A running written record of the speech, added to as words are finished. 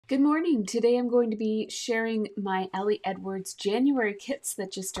Good morning. Today I'm going to be sharing my Ellie Edwards January kits that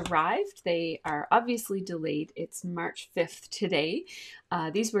just arrived. They are obviously delayed. It's March 5th today.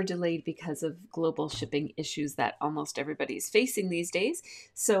 These were delayed because of global shipping issues that almost everybody's facing these days.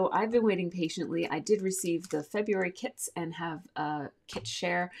 So I've been waiting patiently. I did receive the February kits and have a kit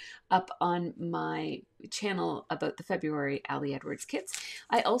share up on my channel about the February Ellie Edwards kits.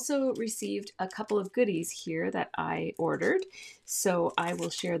 I also received a couple of goodies here that I ordered, so I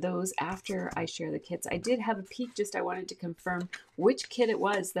will share those after I share the kits. I did have a peek, I wanted to confirm which kit it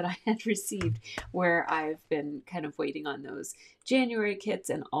was that I had received, where I've been kind of waiting on those January kits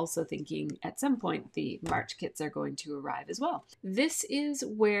and also thinking at some point the March kits are going to arrive as well. This is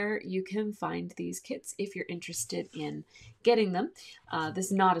where you can find these kits if you're interested in getting them. This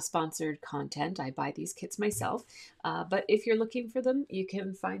is not a sponsored content. I buy these kits myself, but if you're looking for them, you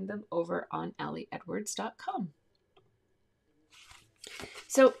can find them over on ellieedwards.com.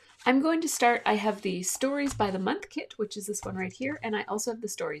 So I'm going to start. I have the Stories by the Month kit, which is this one right here, and I also have the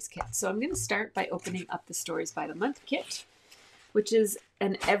Stories kit. So I'm going to start by opening up the Stories by the Month kit, which is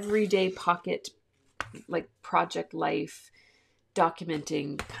an everyday pocket, like project life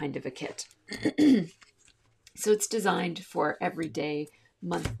documenting kind of a kit. So it's designed for everyday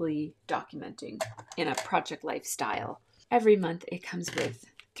monthly documenting in a project life style. Every month it comes with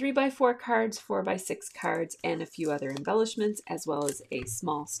 3x4 cards, 4x6 cards, and a few other embellishments, as well as a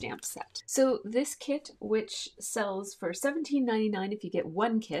small stamp set. So this kit, which sells for $17.99 if you get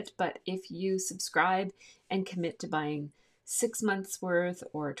one kit, but if you subscribe and commit to buying 6 months worth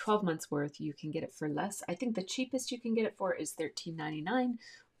or 12 months worth, you can get it for less. I think the cheapest you can get it for is $13.99.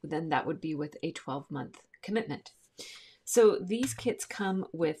 Then that would be with a 12-month commitment. So these kits come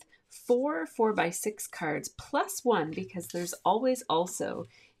with 4 4x6 cards plus one, because there's always also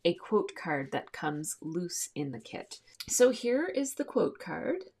a quote card that comes loose in the kit. So here is the quote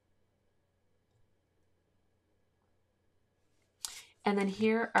card. And then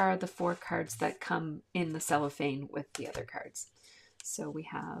here are the 4 cards that come in the cellophane with the other cards. So we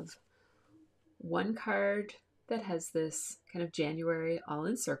have one card that has this kind of January all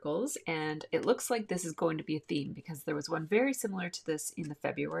in circles, and it looks like this is going to be a theme because there was one very similar to this in the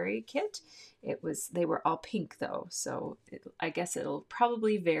February kit. They were all pink though, so I guess it'll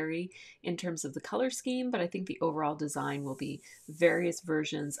probably vary in terms of the color scheme, but I think the overall design will be various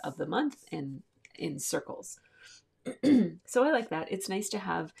versions of the month in circles. So I like that. It's nice to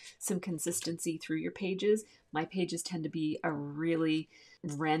have some consistency through your pages. My pages tend to be a really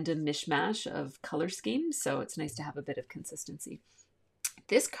random mishmash of color schemes, so it's nice to have a bit of consistency.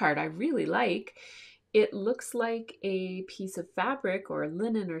 This card I really like. It looks like a piece of fabric or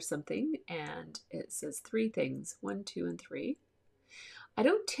linen or something, and it says 3 things, 1, 2, and 3. I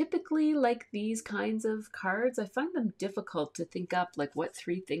don't typically like these kinds of cards. I find them difficult to think up, like what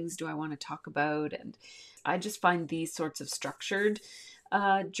 3 things do I want to talk about, and I just find these sorts of structured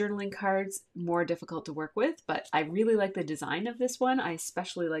journaling cards more difficult to work with, but I really like the design of this one. I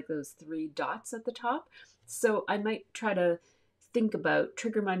especially like those 3 dots at the top, so I might try to think about,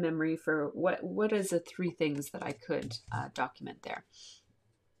 trigger my memory for what is the 3 things that I could document there.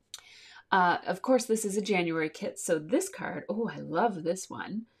 Of course, this is a January kit, so this card, oh, I love this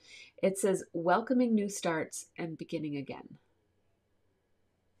one. It says, welcoming new starts and beginning again.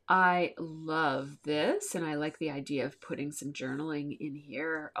 I love this, and I like the idea of putting some journaling in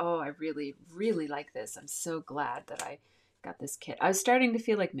here. Oh, I really, really like this. I'm so glad that I got this kit. I was starting to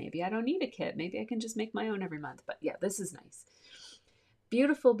feel like maybe I don't need a kit. Maybe I can just make my own every month. But yeah, this is nice.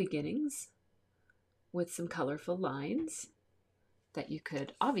 Beautiful beginnings with some colorful lines that you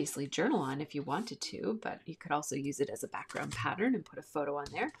could obviously journal on if you wanted to, but you could also use it as a background pattern and put a photo on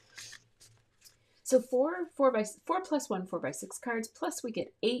there. So 4 plus 1 4x6 cards, plus we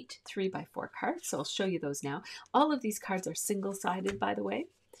get 8 3x4 cards. So I'll show you those now. All of these cards are single-sided, by the way.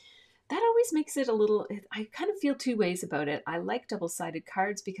 That always makes it a little, I kind of feel 2 ways about it. I like double-sided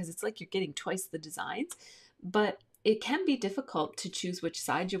cards because it's like you're getting twice the designs, but it can be difficult to choose which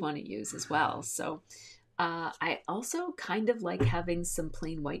side you want to use as well. So I also kind of like having some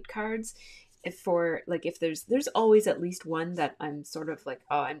plain white cards. If there's always at least one that I'm sort of like,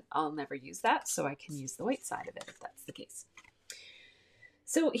 oh, I'll never use that, so I can use the white side of it if that's the case.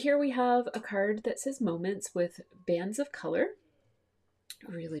 So here we have a card that says Moments with bands of color.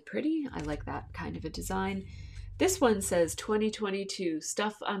 Really pretty. I like that kind of a design. This one says 2022,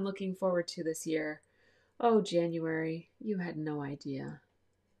 stuff I'm looking forward to this year. Oh, January, you had no idea.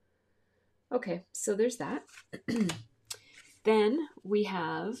 Okay, so there's that. Then we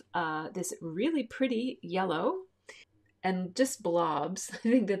have this really pretty yellow and just blobs. I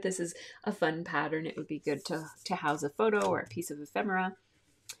think that this is a fun pattern. It would be good to house a photo or a piece of ephemera.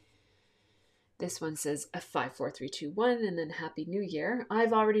 This one says a 5, 4, 3, 2, 1, and then Happy New Year.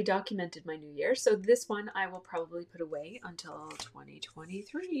 I've already documented my New Year, so this one I will probably put away until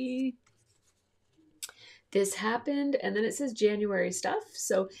 2023. This happened, and then it says January stuff.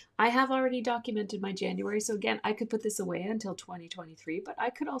 So I have already documented my January. So again, I could put this away until 2023, but I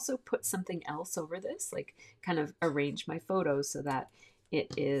could also put something else over this, like kind of arrange my photos so that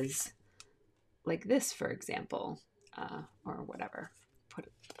it is like this, for example, or whatever.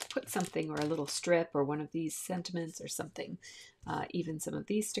 Put something, or a little strip, or one of these sentiments or something. Even some of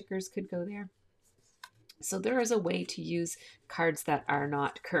these stickers could go there. So there is a way to use cards that are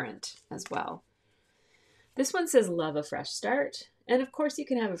not current as well. This one says love a fresh start. And of course you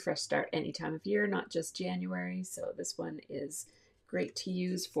can have a fresh start any time of year, not just January. So this one is great to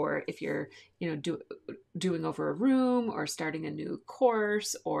use for if you're, doing over a room, or starting a new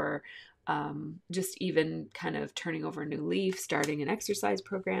course, or just even kind of turning over a new leaf, starting an exercise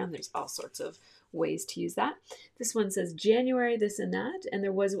program. There's all sorts of ways to use that. This one says January this and that, and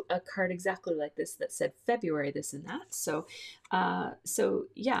there was a card exactly like this that said February this and that. So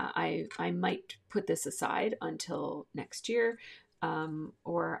yeah, I might put this aside until next year,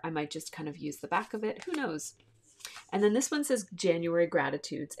 or I might just kind of use the back of it. Who knows? And then this one says January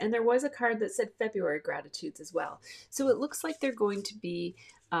gratitudes, and there was a card that said February gratitudes as well. So it looks like they're going to be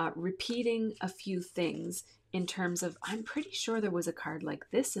repeating a few things in terms of, I'm pretty sure there was a card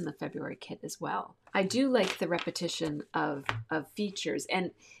like this in the February kit as well. I do like the repetition of features,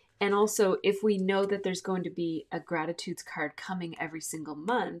 and also if we know that there's going to be a gratitudes card coming every single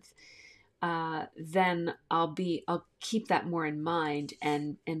month, then I'll keep that more in mind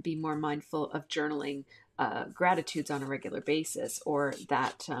and be more mindful of journaling gratitudes on a regular basis, or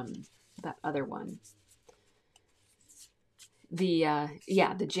that other one.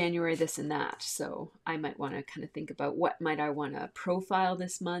 The January this and that. So I might want to kind of think about what might I want to profile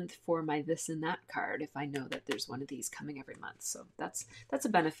this month for my this and that card, if I know that there's one of these coming every month. So that's a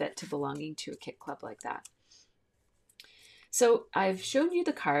benefit to belonging to a kit club like that. So I've shown you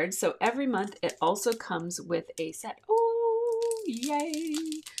the cards. So every month it also comes with a set. Oh, yay!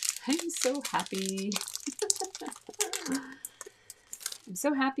 I'm so happy. I'm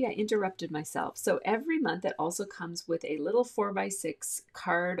so happy I interrupted myself. So every month it also comes with a little 4x6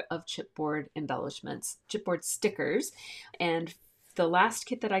 card of chipboard embellishments, chipboard stickers. And the last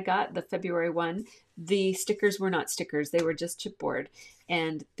kit that I got, the February one, the stickers were not stickers. They were just chipboard,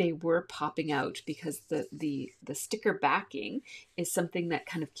 and they were popping out because the sticker backing is something that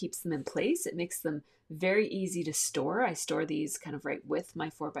kind of keeps them in place. It makes them very easy to store. I store these kind of right with my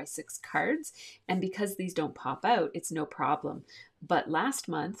 4x6 cards, and because these don't pop out, it's no problem. But last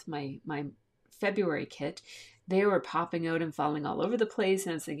month, my February kit, they were popping out and falling all over the place,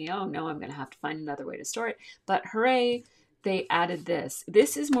 and I was thinking, oh no, I'm going to have to find another way to store it. But hooray, they added this.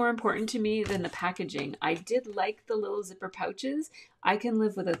 This is more important to me than the packaging. I did like the little zipper pouches. I can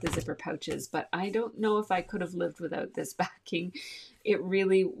live without the zipper pouches, but I don't know if I could have lived without this backing. It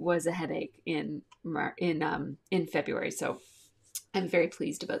really was a headache in February, so I'm very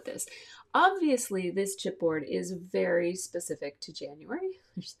pleased about this. Obviously, this chipboard is very specific to January.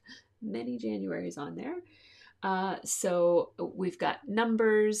 There's many Januaries on there. So we've got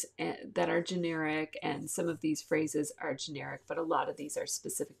numbers that are generic, and some of these phrases are generic, but a lot of these are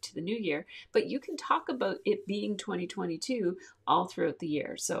specific to the new year. But you can talk about it being 2022 all throughout the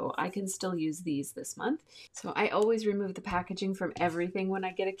year. So I can still use these this month. So I always remove the packaging from everything when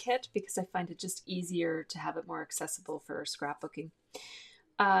I get a kit, because I find it just easier to have it more accessible for scrapbooking.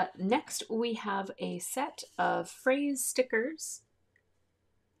 Next, we have a set of phrase stickers.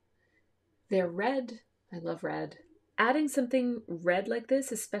 They're red. I love red. Adding something red like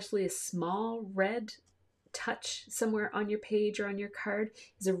this, especially a small red touch somewhere on your page or on your card,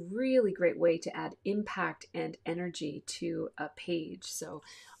 is a really great way to add impact and energy to a page. So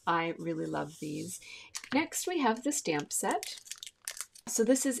I really love these. Next, we have the stamp set. So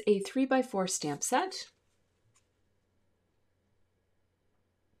this is a 3x4 stamp set.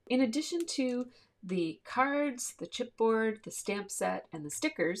 In addition to the cards, the chipboard, the stamp set, and the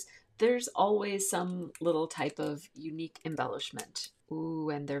stickers, there's always some little type of unique embellishment. Ooh,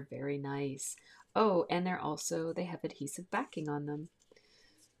 and they're very nice. Oh, and they have adhesive backing on them.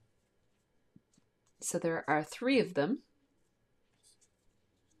 So there are 3 of them.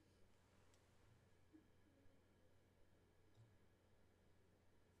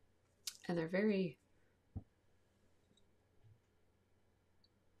 And they're very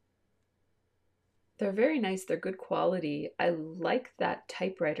nice. They're good quality. I like that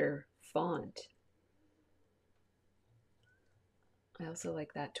typewriter font. I also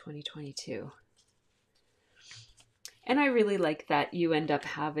like that 2022. And I really like that you end up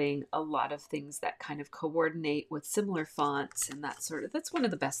having a lot of things that kind of coordinate with similar fonts and that sort of, that's one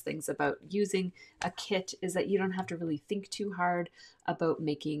of the best things about using a kit, is that you don't have to really think too hard about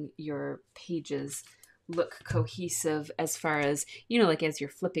making your pages look cohesive as far as, you know, like as you're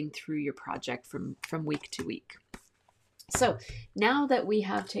flipping through your project from week to week. So now that we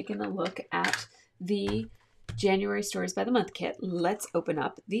have taken a look at the January Stories by the Month kit, let's open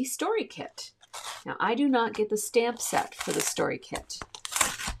up the story kit. Now, I do not get the stamp set for the story kit.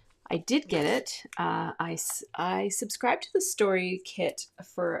 I did get it. I subscribed to the story kit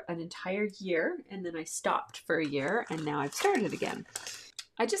for an entire year, and then I stopped for a year, and now I've started again.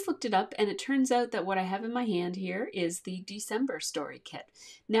 I just looked it up, and it turns out that what I have in my hand here is the December story kit.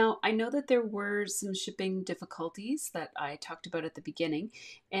 Now, I know that there were some shipping difficulties that I talked about at the beginning,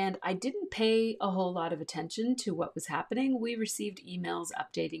 and I didn't pay a whole lot of attention to what was happening. We received emails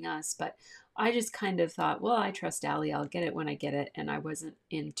updating us, but I just kind of thought, well, I trust Allie, I'll get it when I get it, and I wasn't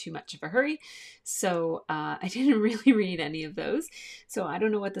in too much of a hurry, so I didn't really read any of those. So I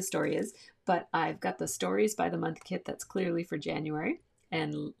don't know what the story is, but I've got the Stories by the Month kit that's clearly for January.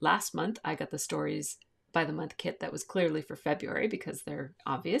 And last month, I got the Stories by the Month kit that was clearly for February because they're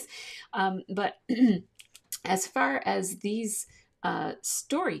obvious. But as far as these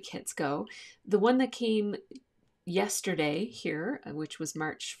story kits go, the one that came yesterday here, which was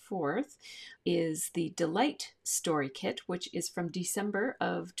March 4th, is the Delight Story Kit, which is from December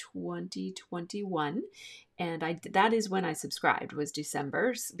of 2021. And that is when I subscribed, was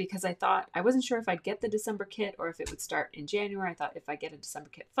December, because I thought, I wasn't sure if I'd get the December kit or if it would start in January. I thought if I get a December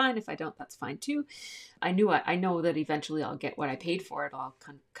kit, fine. If I don't, that's fine too. I know that eventually I'll get what I paid for. It'll all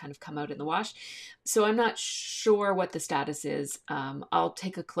kind of come out in the wash. So I'm not sure what the status is. I'll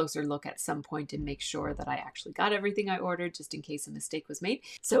take a closer look at some point and make sure that I actually got everything I ordered, just in case a mistake was made.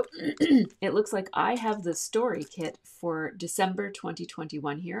 So it looks like I have the story kit for December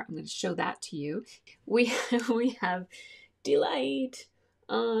 2021 here. I'm going to show that to you. We have Delight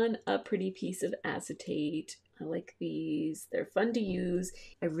on a pretty piece of acetate. I like these. They're fun to use.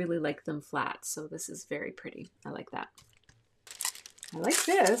 I really like them flat, so this is very pretty. I like that. I like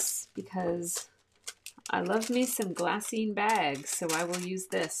this because I love me some glassine bags, so I will use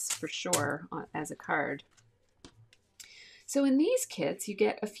this for sure as a card. So in these kits, you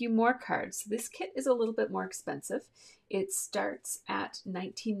get a few more cards. This kit is a little bit more expensive. It starts at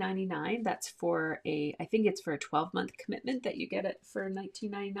 $19.99. That's for I think it's for a 12-month commitment that you get it for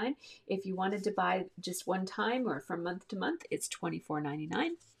 $19.99. If you wanted to buy just one time or from month to month, it's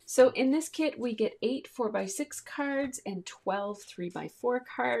 $24.99. So in this kit, we get 8 4x6 cards and 12 3x4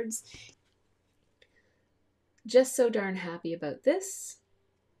 cards. Just so darn happy about this.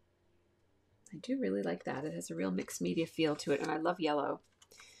 I do really like that. It has a real mixed media feel to it, and I love yellow.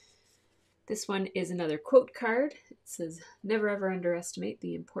 This one is another quote card. It says, "Never ever underestimate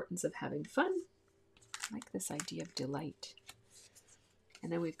the importance of having fun." I like this idea of delight.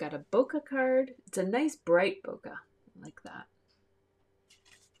 And then we've got a bokeh card. It's a nice bright bokeh. I like that.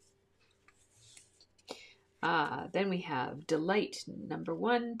 Then we have Delight number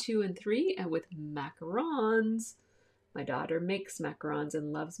 1, 2, and 3, and with macarons. My daughter makes macarons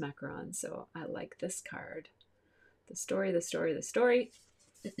and loves macarons, so I like this card. The story, the story, the story.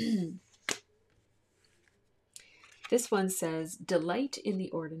 This one says, Delight in the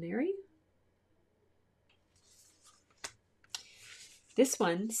ordinary. This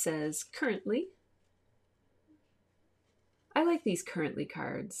one says, currently. I like these currently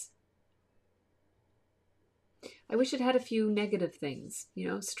cards. I wish it had a few negative things, you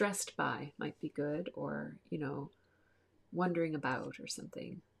know, stressed by might be good, or, you know, wondering about or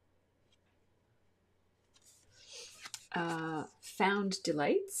something. Found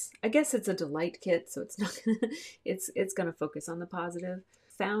delights. I guess it's a delight kit, so it's not it's gonna focus on the positive.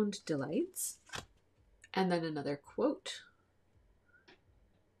 Found delights. And then another quote.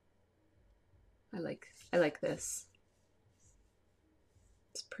 I like this.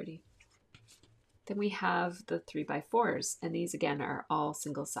 It's pretty. Then we have the 3x4s, and these again are all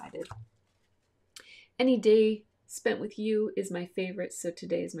single-sided. Any day spent with you is my favorite, so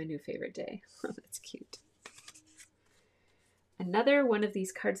today is my new favorite day. Oh, that's cute. Another one of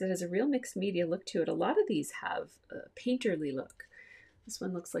these cards that has a real mixed media look to it. A lot of these have a painterly look. This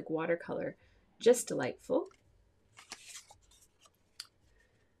one looks like watercolor. Just delightful.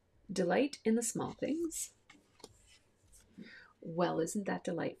 Delight in the small things. Well, isn't that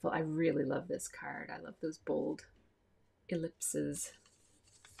delightful? I really love this card. I love those bold ellipses.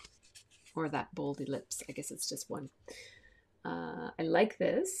 Or that bold ellipse. I guess it's just one. I like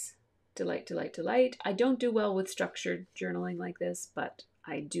this. Delight, delight, delight. I don't do well with structured journaling like this, but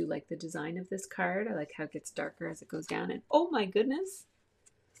I do like the design of this card. I like how it gets darker as it goes down. And oh my goodness,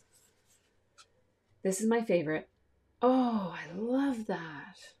 this is my favorite. Oh, I love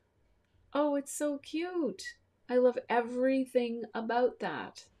that. Oh, it's so cute. I love everything about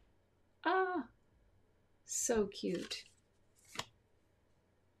that. Ah, so cute.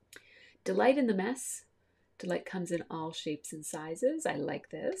 Delight in the mess. Delight comes in all shapes and sizes. I like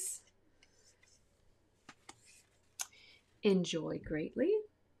this. Enjoy greatly.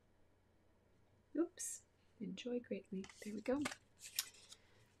 Oops. Enjoy greatly. There we go.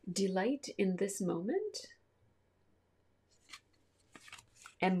 Delight in this moment.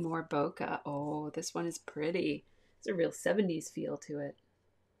 And more bokeh. Oh, this one is pretty. It's a real 70s feel to it.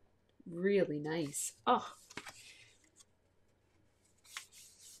 Really nice. Oh.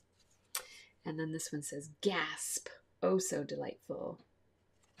 And then this one says gasp. Oh, so delightful.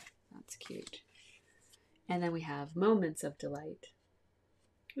 That's cute. And then we have moments of delight.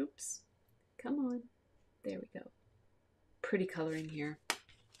 Oops. Come on. There we go. Pretty coloring here.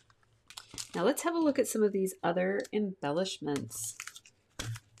 Now let's have a look at some of these other embellishments.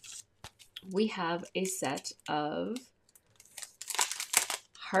 We have a set of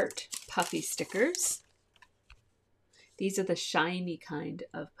heart puffy stickers. These are the shiny kind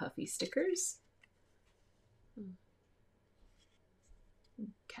of puffy stickers.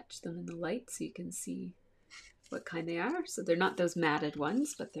 Catch them in the light so you can see what kind they are. So they're not those matted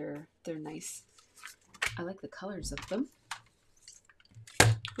ones, but they're nice. I like the colors of them.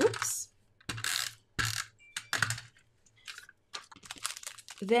 Oops.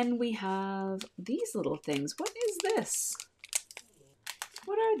 Then we have these little things. What is this?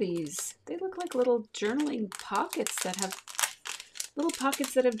 What are these? They look like little journaling pockets that have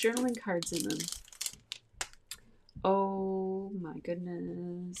journaling cards in them. Oh my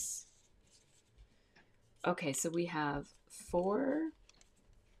goodness. Okay, so we have 4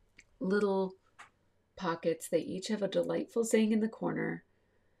 little pockets. They each have a delightful saying in the corner.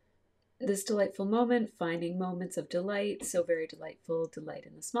 This delightful moment, finding moments of delight, so very delightful, delight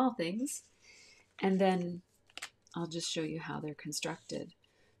in the small things. And then I'll just show you how they're constructed.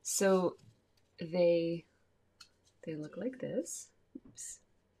 So they look like this. Oops.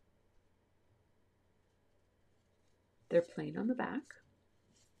 They're plain on the back.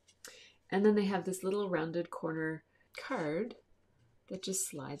 And then they have this little rounded corner card that just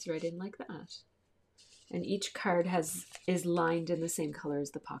slides right in like that. And each card is lined in the same color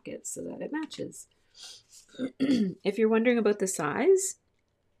as the pockets so that it matches. If you're wondering about the size,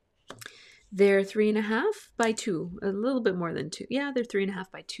 they're 3.5 by 2, a little bit more than 2. Yeah, they're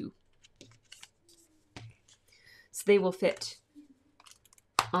 3.5 by 2. So they will fit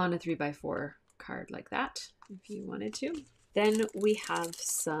on a 3x4 card like that if you wanted to. Then we have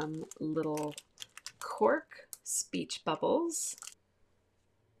some little cork speech bubbles.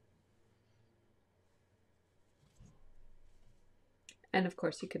 And of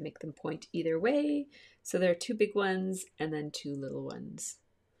course you can make them point either way. So there are 2 big ones and then 2 little ones.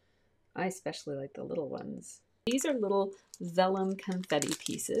 I especially like the little ones. These are little vellum confetti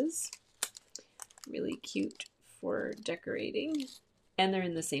pieces. Really cute for decorating. And they're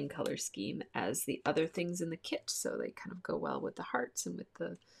in the same color scheme as the other things in the kit. So they kind of go well with the hearts and with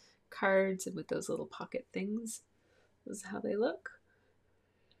the cards and with those little pocket things. This is how they look.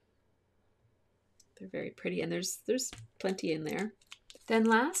 They're very pretty and there's plenty in there. Then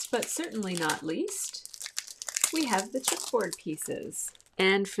last but certainly not least, we have the chipboard pieces.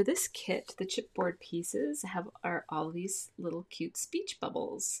 And for this kit, the chipboard pieces are all these little cute speech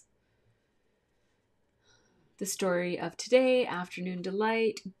bubbles. The story of today, afternoon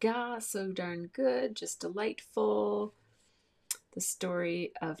delight, gah, so darn good, just delightful. The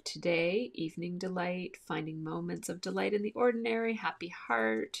story of today, evening delight, finding moments of delight in the ordinary, happy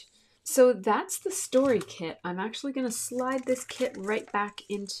heart. So that's the story kit. I'm actually going to slide this kit right back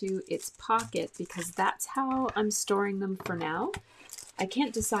into its pocket because that's how I'm storing them for now. I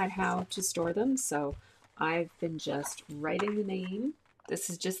can't decide how to store them, so I've been just writing the name. This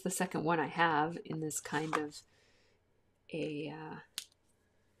is just the second one I have in this kind of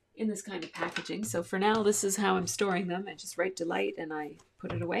packaging. So for now, this is how I'm storing them. I just write delight and I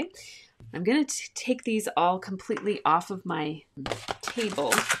put it away. I'm going to take these all completely off of my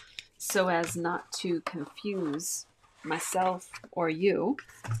table so as not to confuse myself or you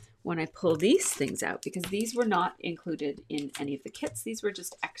when I pull these things out, because these were not included in any of the kits. These were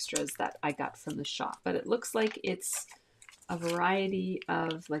just extras that I got from the shop. But it looks like it's a variety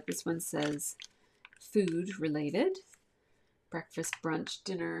of, like this one says, food related. Breakfast, brunch,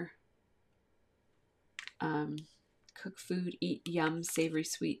 dinner, cook food, eat, yum, savory,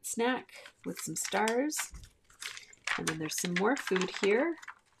 sweet snack with some stars. And then there's some more food here.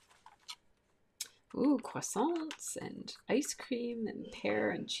 Ooh, croissants and ice cream and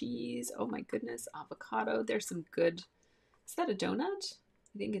pear and cheese. Oh my goodness, avocado. There's some good, is that a donut?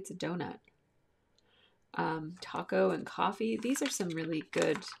 I think it's a donut. Taco and coffee. These are some really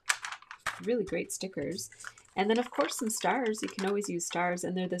good, really great stickers. And then of course some stars. You can always use stars,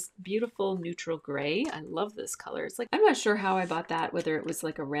 and they're this beautiful neutral gray. I love this color. It's like, I'm not sure how I bought that, whether it was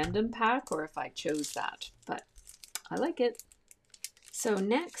like a random pack or if I chose that, but I like it. So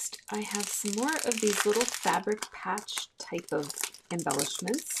next I have some more of these little fabric patch type of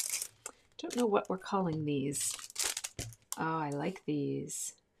embellishments. Don't know what we're calling these. Oh, I like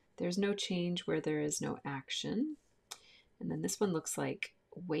these. There's no change where there is no action. And then this one looks like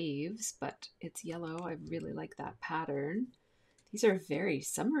waves, but it's yellow. I really like that pattern. These are very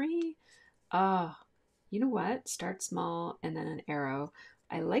summery. You know what? Start small and then an arrow.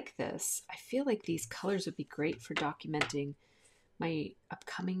 I like this. I feel like these colors would be great for documenting my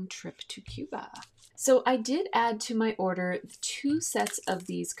upcoming trip to Cuba. So I did add to my order 2 sets of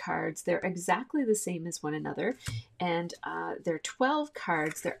these cards. They're exactly the same as one another, and they're 12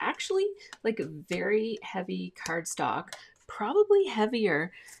 cards. They're actually like a very heavy cardstock, probably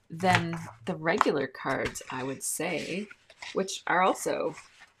heavier than the regular cards, I would say, which are also,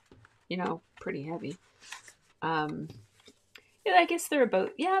 you know, pretty heavy. Yeah, I guess they're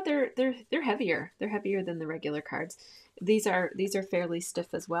about, yeah, they're heavier. They're heavier than the regular cards. These are fairly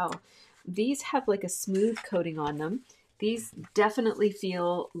stiff as well. These have like a smooth coating on them. These definitely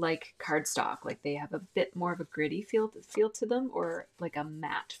feel like cardstock, like they have a bit more of a gritty feel to them, or like a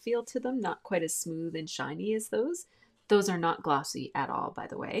matte feel to them, not quite as smooth and shiny as those. Those are not glossy at all, by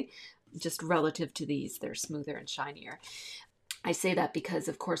the way. Just relative to these, they're smoother and shinier. I say that because,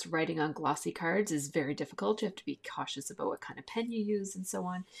 of course, writing on glossy cards is very difficult. You have to be cautious about what kind of pen you use and so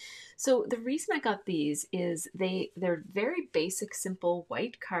on. So the reason I got these is they're very basic, simple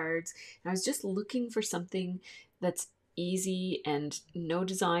white cards. And I was just looking for something that's easy and no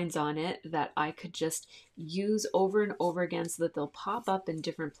designs on it that I could just use over and over again so that they'll pop up in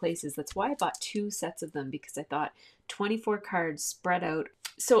different places. That's why I bought 2 sets of them, because I thought 24 cards spread out.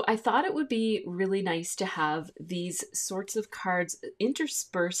 So I thought it would be really nice to have these sorts of cards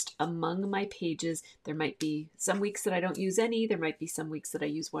interspersed among my pages. There might be some weeks that I don't use any. There might be some weeks that I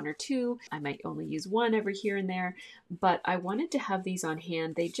use 1 or 2. I might only use 1 every here and there, but I wanted to have these on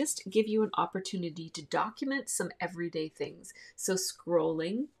hand. They just give you an opportunity to document some everyday things. So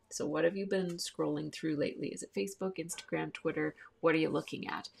scrolling. So what have you been scrolling through lately? Is it Facebook, Instagram, Twitter? What are you looking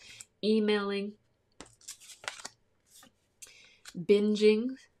at? Emailing.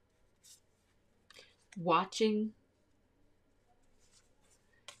 Binging, watching,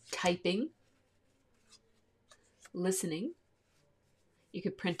 typing, listening. You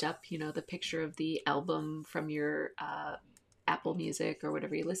could print up, you know, the picture of the album from your Apple Music or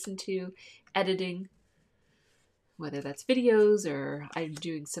whatever you listen to. Editing, whether that's videos or I'm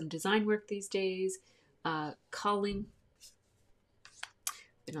doing some design work these days. Calling.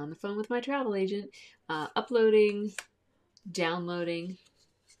 Been on the phone with my travel agent. Uploading. Downloading,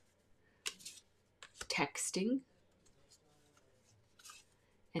 texting,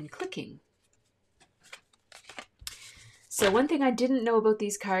 and clicking. So one thing I didn't know about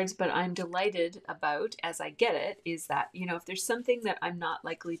these cards, but I'm delighted about as I get it, is that, you know, if there's something that I'm not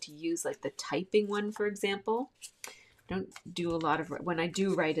likely to use, like the typing one, for example, I don't do a lot of, when I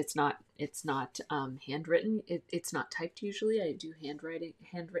do write, it's not handwritten. It's not typed usually. I do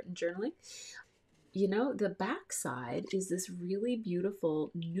handwritten journaling. You know, the back side is this really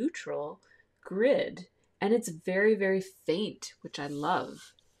beautiful neutral grid, and it's very, very faint, which I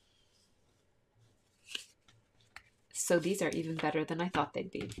love. So these are even better than I thought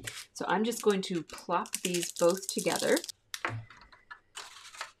they'd be. So I'm just going to plop these both together.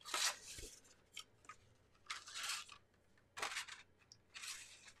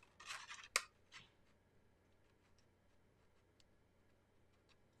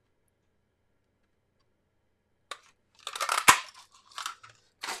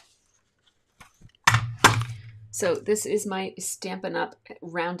 So this is my Stampin' Up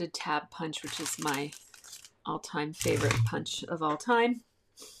rounded tab punch, which is my all-time favorite punch of all time.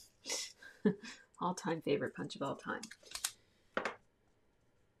 All-time favorite punch of all time.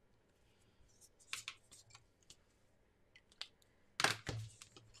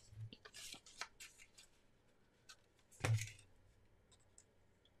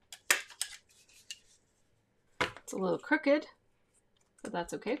 It's a little crooked, but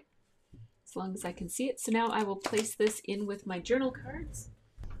that's okay, as long as I can see it. So now I will place this in with my journal cards.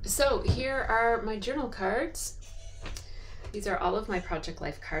 So here are my journal cards. These are all of my Project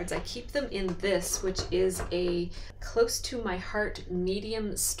Life cards. I keep them in this, which is a close to my heart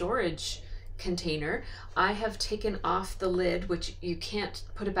medium storage container. I have taken off the lid, which you can't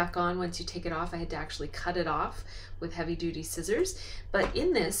put it back on once you take it off. I had to actually cut it off with heavy duty scissors. But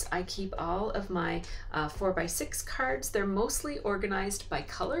in this, I keep all of my 4x6 cards. They're mostly organized by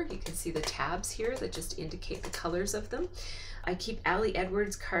color. You can see the tabs here that just indicate the colors of them. I keep Ali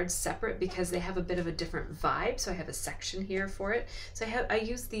Edwards cards separate because they have a bit of a different vibe, so I have a section here for it. So I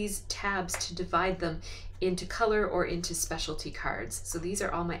use these tabs to divide them into color or into specialty cards. So these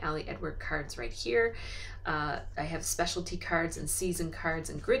are all my Ali Edwards cards right here. I have specialty cards and season cards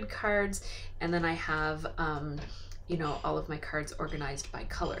and grid cards, and then I have you know, all of my cards organized by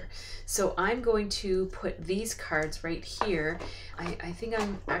color. So I'm going to put these cards right here. I think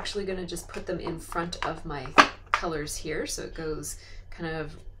I'm actually going to just put them in front of my colors here, so it goes kind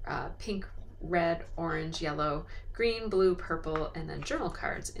of pink, red, orange, yellow, green, blue, purple, and then journal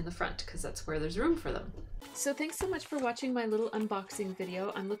cards in the front because that's where there's room for them. So thanks so much for watching my little unboxing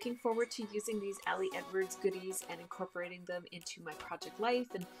video. I'm looking forward to using these Ali Edwards goodies and incorporating them into my Project Life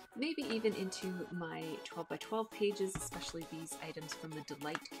and maybe even into my 12x12 pages, especially these items from the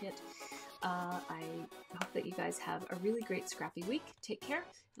Delight kit. I hope that you guys have a really great scrappy week. Take care,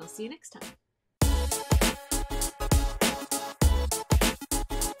 and I'll see you next time.